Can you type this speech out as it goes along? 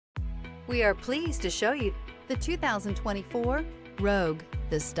We are pleased to show you the 2024 Rogue.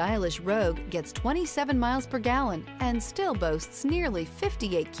 The stylish Rogue gets 27 miles per gallon and still boasts nearly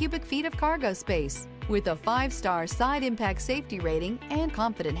 58 cubic feet of cargo space. With a 5-star side impact safety rating and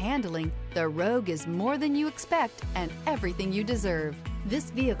confident handling, the Rogue is more than you expect and everything you deserve.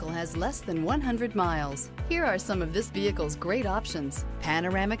 This vehicle has less than 100 miles. Here are some of this vehicle's great options: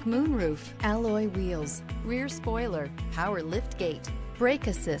 panoramic moonroof, alloy wheels, rear spoiler, power liftgate, brake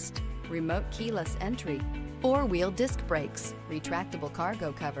assist, remote keyless entry, 4-wheel disc brakes, retractable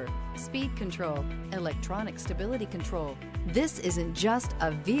cargo cover, speed control, electronic stability control. This isn't just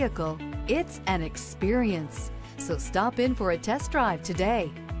a vehicle, it's an experience. So stop in for a test drive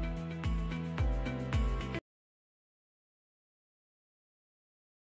today.